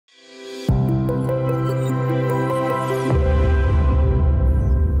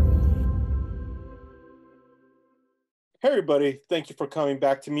everybody. Thank you for coming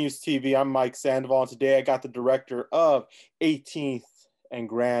back to Muse TV. I'm Mike Sandoval, and today I got the director of 18th and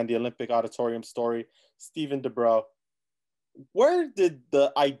Grand, the Olympic Auditorium Story, Stephen DeBro. Where did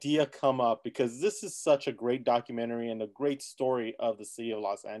the idea come up? Because this is such a great documentary and a great story of the city of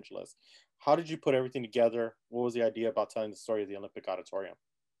Los Angeles. How did you put everything together? What was the idea about telling the story of the Olympic Auditorium?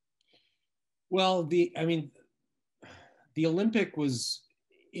 Well, the Olympic was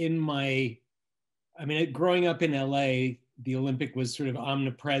in my, growing up in LA, the Olympic was sort of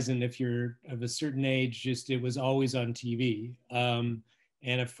omnipresent. If you're of a certain age, it was always on TV. And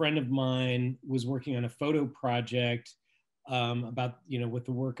a friend of mine was working on a photo project about, with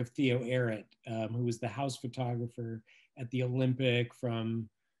the work of Theo Ehret, who was the house photographer at the Olympic from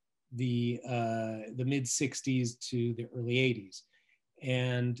the mid 60s to the early 80s.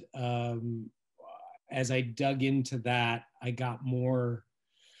 And as I dug into that,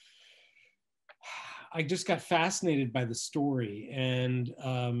 I just got fascinated by the story, and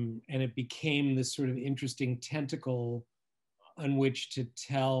it became this sort of interesting tentacle on which to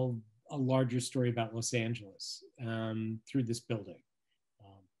tell a larger story about Los Angeles through this building.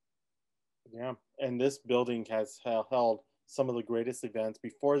 Yeah, and this building has held some of the greatest events.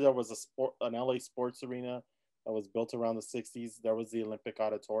 Before there was an LA sports arena that was built around the 60s, there was the Olympic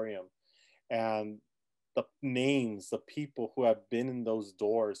Auditorium. And the names, the people who have been in those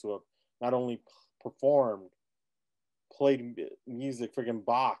doors, who have not only performed, played music, friggin'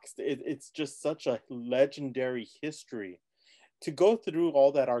 boxed. It's just such a legendary history. To go through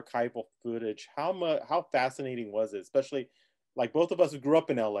all that archival footage, how fascinating was it? Especially, like, both of us who grew up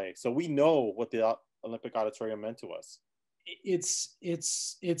in LA, so we know what the Olympic Auditorium meant to us. It's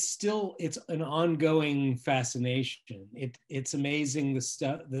still an ongoing fascination. It's amazing, the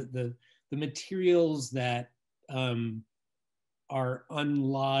stuff, the materials that are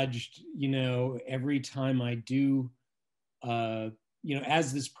unlodged, every time I do,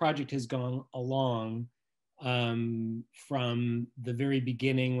 as this project has gone along, from the very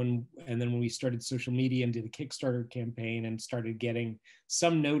beginning and then when we started social media and did the Kickstarter campaign and started getting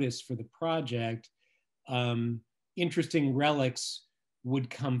some notice for the project, interesting relics would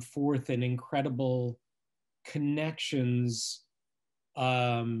come forth and incredible connections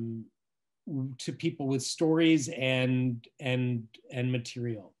to people with stories and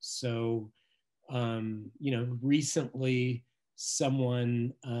material. So, recently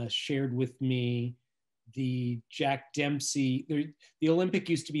someone shared with me the Jack Dempsey. The Olympic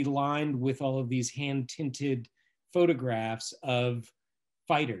used to be lined with all of these hand-tinted photographs of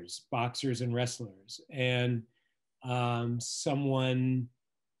fighters, boxers and wrestlers. And someone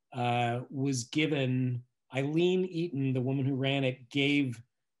was given, Eileen Eaton, the woman who ran it, gave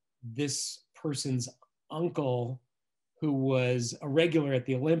this person's uncle, who was a regular at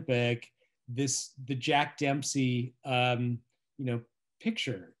the Olympic, the Jack Dempsey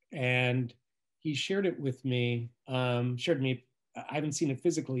picture. And he shared it with me, I haven't seen it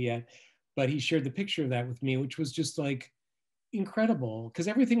physically yet, but he shared the picture of that with me, which was just like incredible, because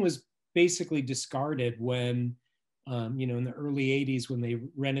everything was basically discarded when, in the early 80s, when they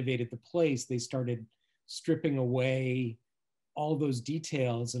renovated the place, they started stripping away all those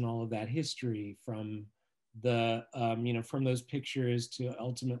details and all of that history from from those pictures to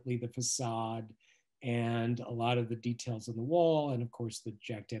ultimately the facade and a lot of the details on the wall, and of course the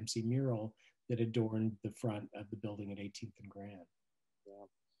Jack Dempsey mural that adorned the front of the building at 18th and Grand. Yeah,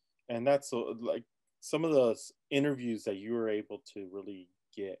 and that's like some of those interviews that you were able to really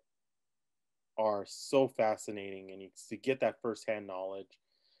get are so fascinating, and to get that firsthand knowledge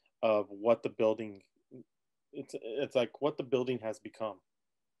of what the building, it's like what the building has become.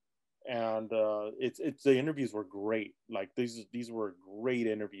 And it's the interviews were great. Like these were great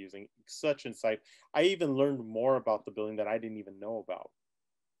interviews and such insight. I even learned more about the building that I didn't even know about.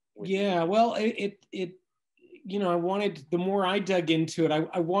 Yeah, well, I wanted, the more I dug into it,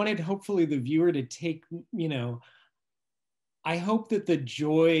 I wanted hopefully the viewer to take, I hope that the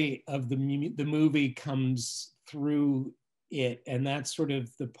joy of the movie comes through it. And that's sort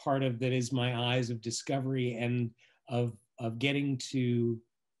of the part of that is my eyes of discovery and of getting to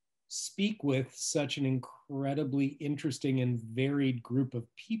speak with such an incredibly interesting and varied group of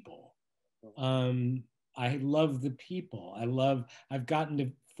people. I love the people. I've gotten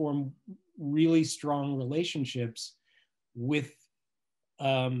to form really strong relationships with,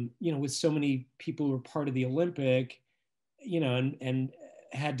 with so many people who are part of the Olympic, and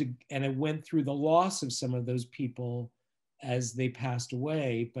I went through the loss of some of those people as they passed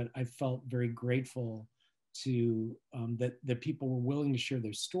away, but I felt very grateful to that people were willing to share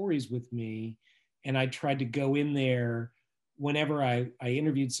their stories with me. And I tried to go in there whenever I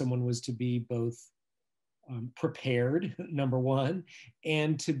interviewed someone, was to be both prepared, number one,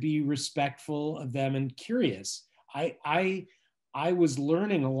 and to be respectful of them and curious. I was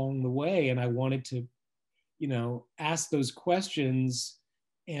learning along the way, and I wanted to, ask those questions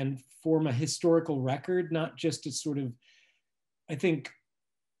and form a historical record, not just to sort of, I think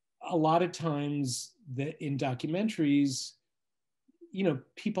a lot of times that in documentaries,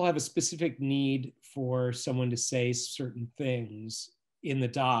 people have a specific need for someone to say certain things in the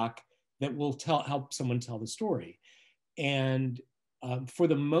doc that will help someone tell the story. And for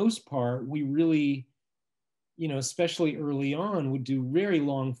the most part, we really, especially early on, would do very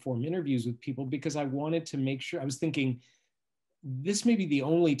long form interviews with people because I wanted to make sure, I was thinking, this may be the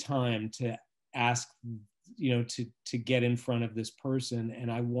only time to ask, to get in front of this person.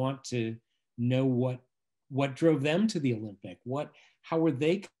 And I want to know what drove them to the Olympic, how were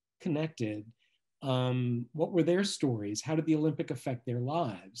they connected? What were their stories? How did the Olympic affect their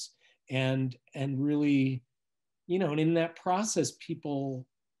lives? And really, and in that process, people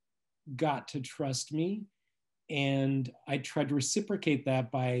got to trust me. And I tried to reciprocate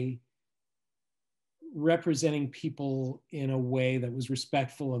that by representing people in a way that was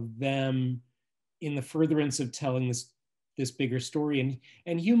respectful of them in the furtherance of telling this bigger story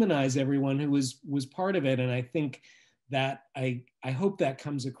and humanize everyone who was part of it. And I think that I hope that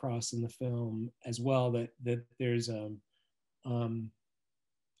comes across in the film as well, that there's a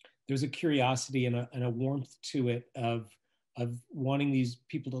curiosity and a warmth to it of wanting these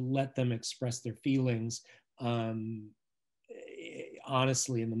people to let them express their feelings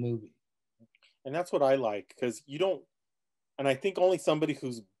honestly in the movie. And that's what I like, because and I think only somebody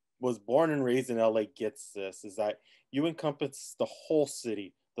was born and raised in LA gets this, is that you encompass the whole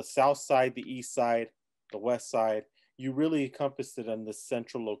city, the south side, the east side, the west side. You really encompassed it in the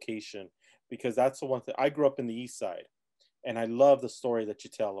central location, because that's the one thing. I grew up in the east side, and I love the story that you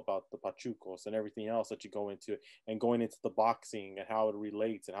tell about the Pachucos and everything else that you go into, and going into the boxing and how it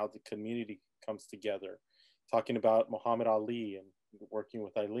relates and how the community comes together. Talking about Muhammad Ali and working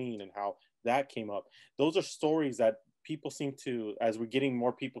with Eileen and how that came up. Those are stories that people seem to, as we're getting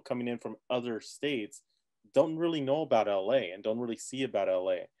more people coming in from other states, don't really know about LA and don't really see about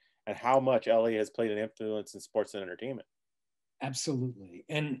LA, and how much LA has played an influence in sports and entertainment. Absolutely.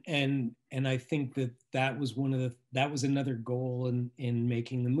 And I think that was another goal in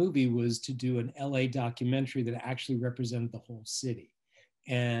making the movie, was to do an LA documentary that actually represented the whole city.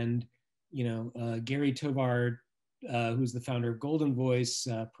 And Gary Tovar, who's the founder of Golden Voice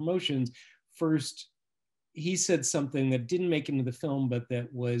Promotions, first, he said something that didn't make it into the film, but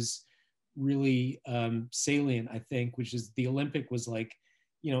that was really salient, I think, which is the Olympic was like,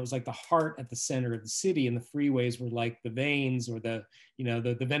 it was like the heart at the center of the city, and the freeways were like the veins or the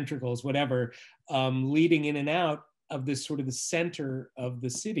ventricles, whatever, leading in and out of this sort of the center of the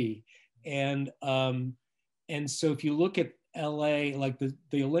city. And so if you look at LA, like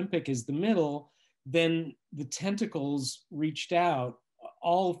the Olympic is the middle, then the tentacles reached out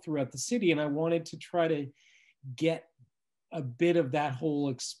all throughout the city. And I wanted to try to get a bit of that whole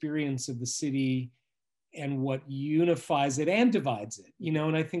experience of the city and what unifies it and divides it,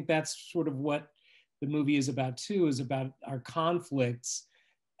 and I think that's sort of what the movie is about too, is about our conflicts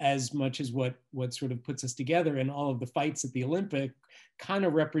as much as what sort of puts us together. And all of the fights at the Olympic kind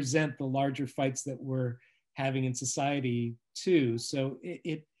of represent the larger fights that we're having in society too. So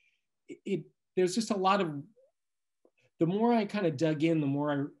there's just a lot of, the more I kind of dug in, the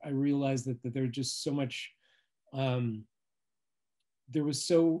more I realized that there's just so much, there was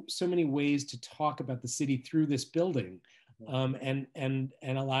so many ways to talk about the city through this building, and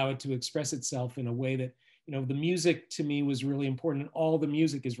allow it to express itself in a way that, the music to me was really important. And all the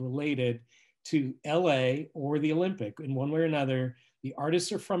music is related to LA or the Olympic in one way or another. The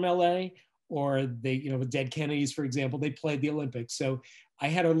artists are from LA, or they, with Dead Kennedys, for example, they played the Olympics. So I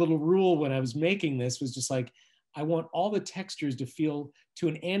had a little rule when I was making this, was just like, I want all the textures to feel, to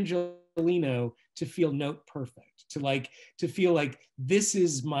an Angelino, to feel note perfect, to feel like this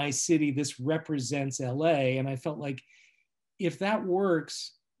is my city, this represents LA. And I felt like if that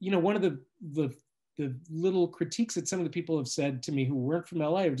works, one of the little critiques that some of the people have said to me who weren't from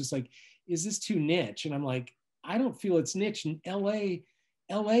LA were just like, is this too niche? And I'm like, I don't feel it's niche. And LA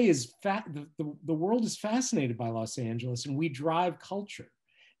is the world is fascinated by Los Angeles, and we drive culture.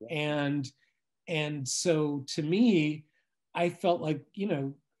 Yeah. And so to me, I felt like,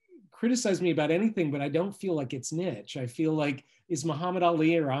 criticize me about anything, but I don't feel like it's niche. I feel like, is Muhammad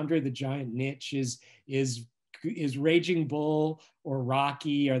Ali or Andre the Giant niche? Is Raging Bull or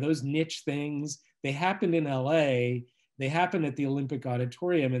Rocky? Are those niche things? They happened in LA. They happened at the Olympic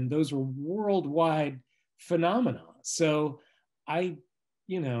Auditorium, and those were worldwide phenomena. So I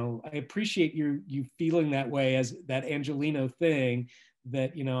I appreciate you feeling that way, as that Angelino thing,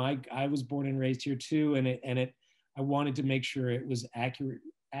 that, I was born and raised here too. I wanted to make sure it was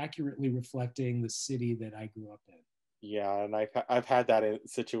accurately reflecting the city that I grew up in. Yeah, and I've had that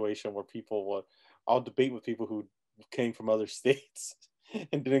situation where I'll debate with people who came from other states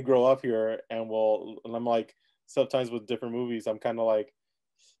and didn't grow up here, and I'm like, sometimes with different movies, I'm kind of like,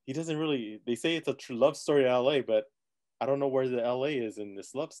 he doesn't really. They say it's a true love story in LA, but I don't know where the LA is in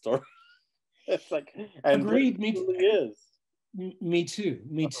this love story. It's like, and Agreed. it really is. Me too.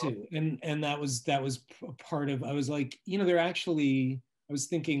 Me too. And that was a part of. I was like, they're actually. I was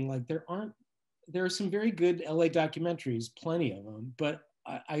thinking, like, there are some very good LA documentaries, plenty of them, but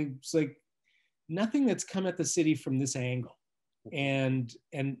I was like, nothing that's come at the city from this angle. And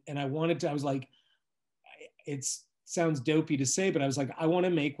I was like, it sounds dopey to say, but I was like, I want to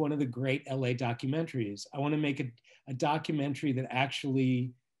make one of the great LA documentaries. I want to make a documentary that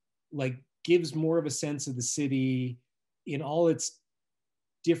actually, like, gives more of a sense of the city in all its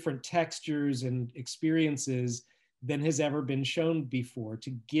different textures and experiences than has ever been shown before,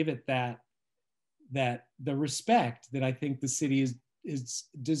 to give it that the respect that I think the city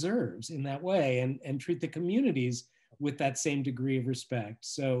deserves in that way, and treat the communities with that same degree of respect.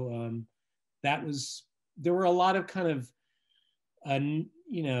 So there were a lot of kind of, I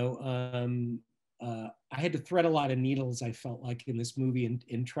had to thread a lot of needles, I felt like, in this movie,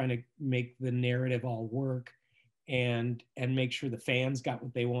 in trying to make the narrative all work, and make sure the fans got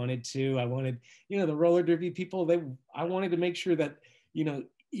what they wanted to. I wanted, the roller derby people, I wanted to make sure that,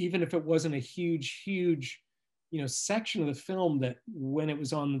 even if it wasn't a huge, section of the film, that when it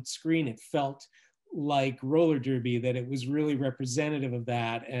was on the screen, it felt like roller derby, that it was really representative of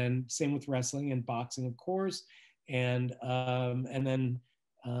that. And same with wrestling and boxing, of course, and then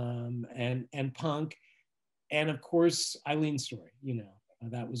punk, and of course Eileen's story.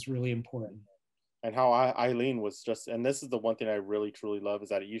 That was really important. And how Eileen was just, and this is the one thing I really truly love, is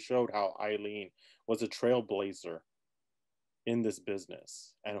that you showed how Eileen was a trailblazer in this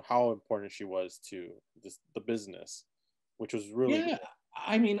business, and how important she was to the business, which was really cool.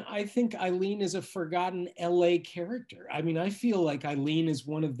 I mean, I think Eileen is a forgotten LA character. I mean, I feel like Eileen is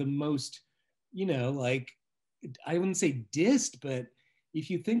one of the most, like, I wouldn't say dissed, but if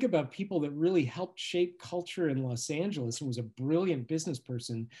you think about people that really helped shape culture in Los Angeles, and was a brilliant business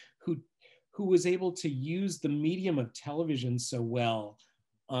person who was able to use the medium of television so well,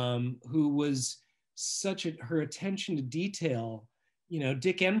 who was her attention to detail.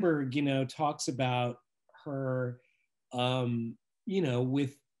 Dick Enberg, talks about her,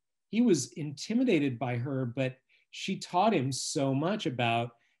 he was intimidated by her, but she taught him so much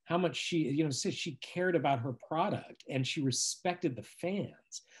about how much she, said she cared about her product, and she respected the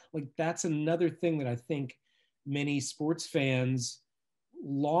fans. Like, that's another thing that I think many sports fans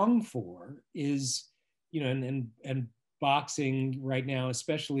long for, is, and boxing right now,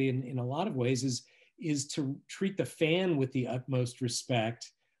 especially in a lot of ways, is to treat the fan with the utmost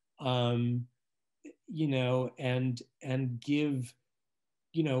respect, and give,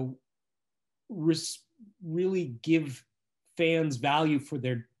 really give fans value for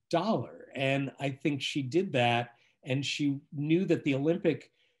their dollar. And I think she did that, and she knew that the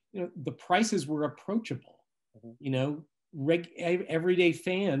Olympic, the prices were approachable. Everyday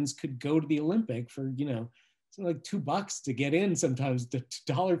fans could go to the Olympic for, something like $2 to get in, sometimes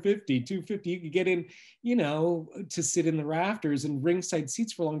 $1.50, $2.50. You could get in, to sit in the rafters, and ringside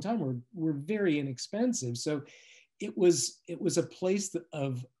seats for a long time were very inexpensive. So it was a place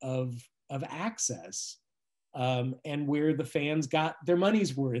of access, and where the fans got their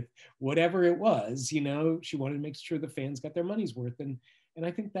money's worth, whatever it was. She wanted to make sure the fans got their money's worth, and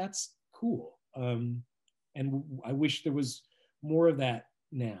I think that's cool. And I wish there was more of that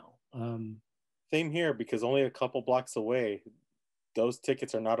now. Same here, because only a couple blocks away, those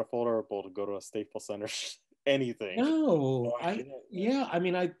tickets are not affordable to go to a Staples Center anything. No, I'm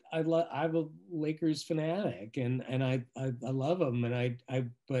a Lakers fanatic, and I love them,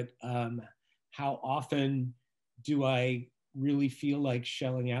 but how often do I really feel like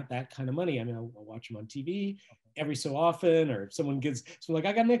shelling out that kind of money? I mean, I'll watch them on TV every so often, or if someone like,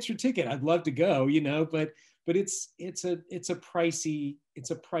 I got an extra ticket, I'd love to go, but it's a pricey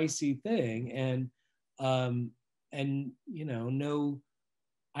thing, and no,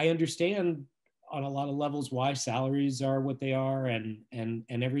 I understand on a lot of levels why salaries are what they are, and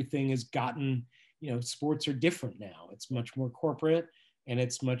everything has gotten, sports are different now. It's much more corporate, and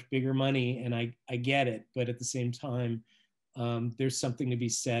it's much bigger money, and I get it. But at the same time, there's something to be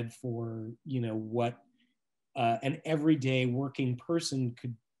said for, what an everyday working person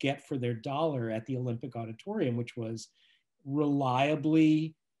could get for their dollar at the Olympic Auditorium, which was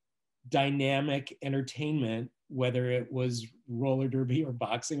reliably dynamic entertainment, whether it was roller derby or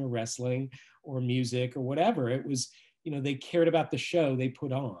boxing or wrestling or music or whatever. It was, you know, they cared about the show they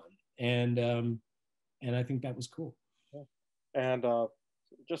put on, and I think that was cool. And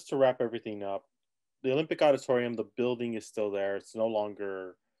just to wrap everything up, the Olympic Auditorium, the building is still there. It's no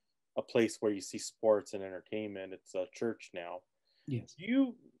longer a place where you see sports and entertainment. It's a church now. Yes. Do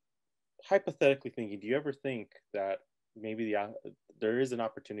you, hypothetically thinking, do you ever think that maybe there is an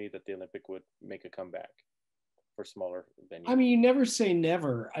opportunity that the Olympic would make a comeback for smaller venues? I mean, you never say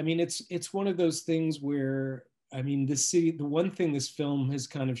never. I mean, it's one of those things where, I mean, the city, the one thing this film has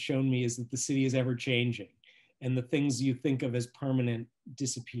kind of shown me is that the city is ever changing, and the things you think of as permanent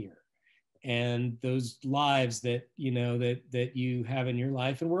disappear. And those lives that, you know, that you have in your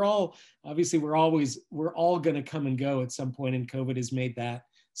life, and we're all, obviously we're all going to come and go at some point, and COVID has made that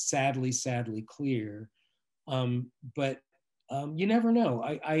sadly clear. But you never know.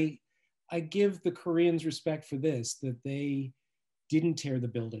 I give the Koreans respect for this, that they didn't tear the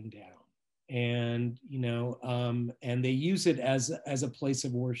building down, and, you know, and they use it as a place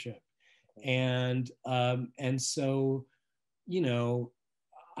of worship. And so, you know,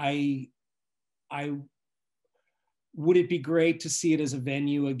 I would it be great to see it as a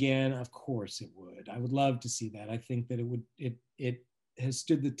venue again? Of course it would. I would love to see that. I think that it has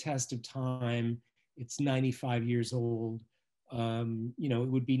stood the test of time. It's 95 years old. You know, it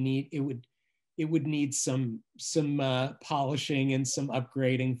would be neat. It would need some polishing and some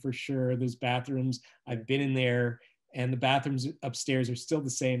upgrading for sure. Those bathrooms, I've been in there, and the bathrooms upstairs are still the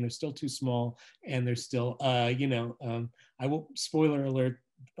same. They're still too small, and they're still, you know, I won't, spoiler alert,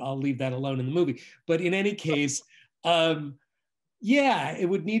 I'll leave that alone in the movie. But in any case, yeah, it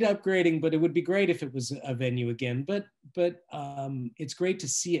would need upgrading, but it would be great if it was a venue again. But it's great to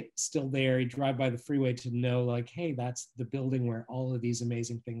see it still there. You drive by the freeway to know, like, hey, that's the building where all of these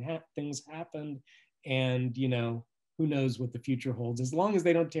amazing things happened. And, you know, who knows what the future holds, as long as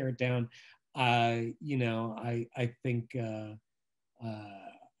they don't tear it down. You know, I think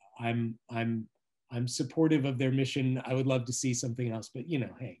I'm supportive of their mission. I would love to see something else, but, you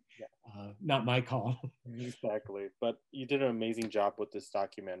know, hey, not my call. Exactly. But you did an amazing job with this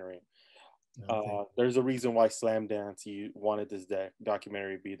documentary. There's a reason why Slam Dance, you wanted this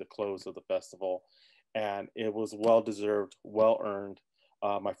documentary to be the close of the festival, and it was well deserved, well earned.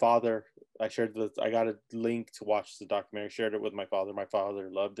 My father, I got a link to watch the documentary, shared it with my father. My father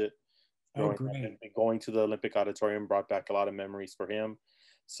loved it. Oh, great. Going to the Olympic Auditorium brought back a lot of memories for him.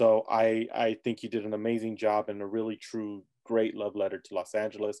 So I think you did an amazing job, and a really true great love letter to Los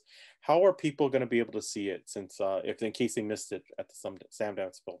Angeles. How are people going to be able to see it, since if in case they missed it at the Slam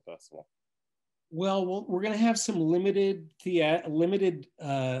Dance Film Festival? Well, we're going to have some limited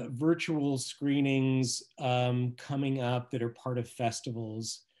virtual screenings coming up that are part of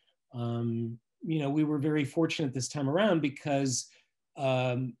festivals. You know, we were very fortunate this time around because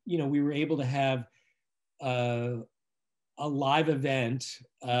you know, we were able to have a live event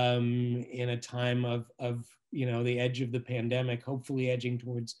in a time of you know, the edge of the pandemic, hopefully edging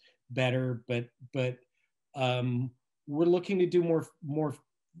towards better, but we're looking to do more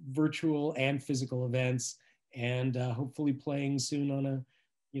virtual and physical events, and hopefully playing soon on a,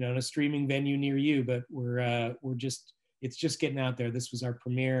 you know, on a streaming venue near you. But it's just getting out there. This was our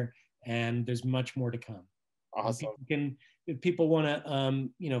premiere, and there's much more to come. Awesome. If people want to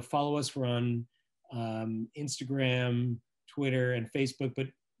you know, follow us, we're on Instagram, Twitter, and Facebook,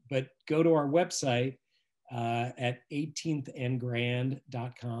 but go to our website at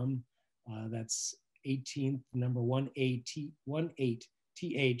 18thandgrand.com. That's 18th number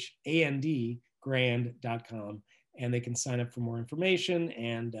 18thandgrand.com, and they can sign up for more information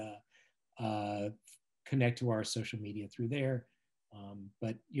and connect to our social media through there.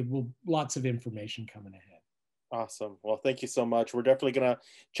 But lots of information coming ahead. Awesome. Well, thank you so much. We're definitely going to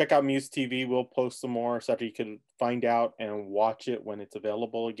check out MUSE TV. We'll post some more so that you can find out and watch it when it's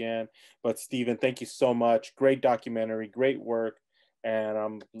available again. But Stephen, thank you so much. Great documentary, great work. And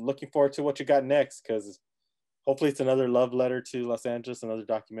I'm looking forward to what you got next, because hopefully it's another love letter to Los Angeles, another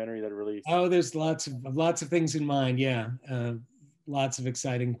documentary that really... Oh, there's lots of things in mind. Yeah. Lots of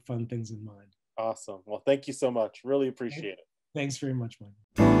exciting, fun things in mind. Awesome. Well, thank you so much. Really appreciate it. Thanks very much, Mike.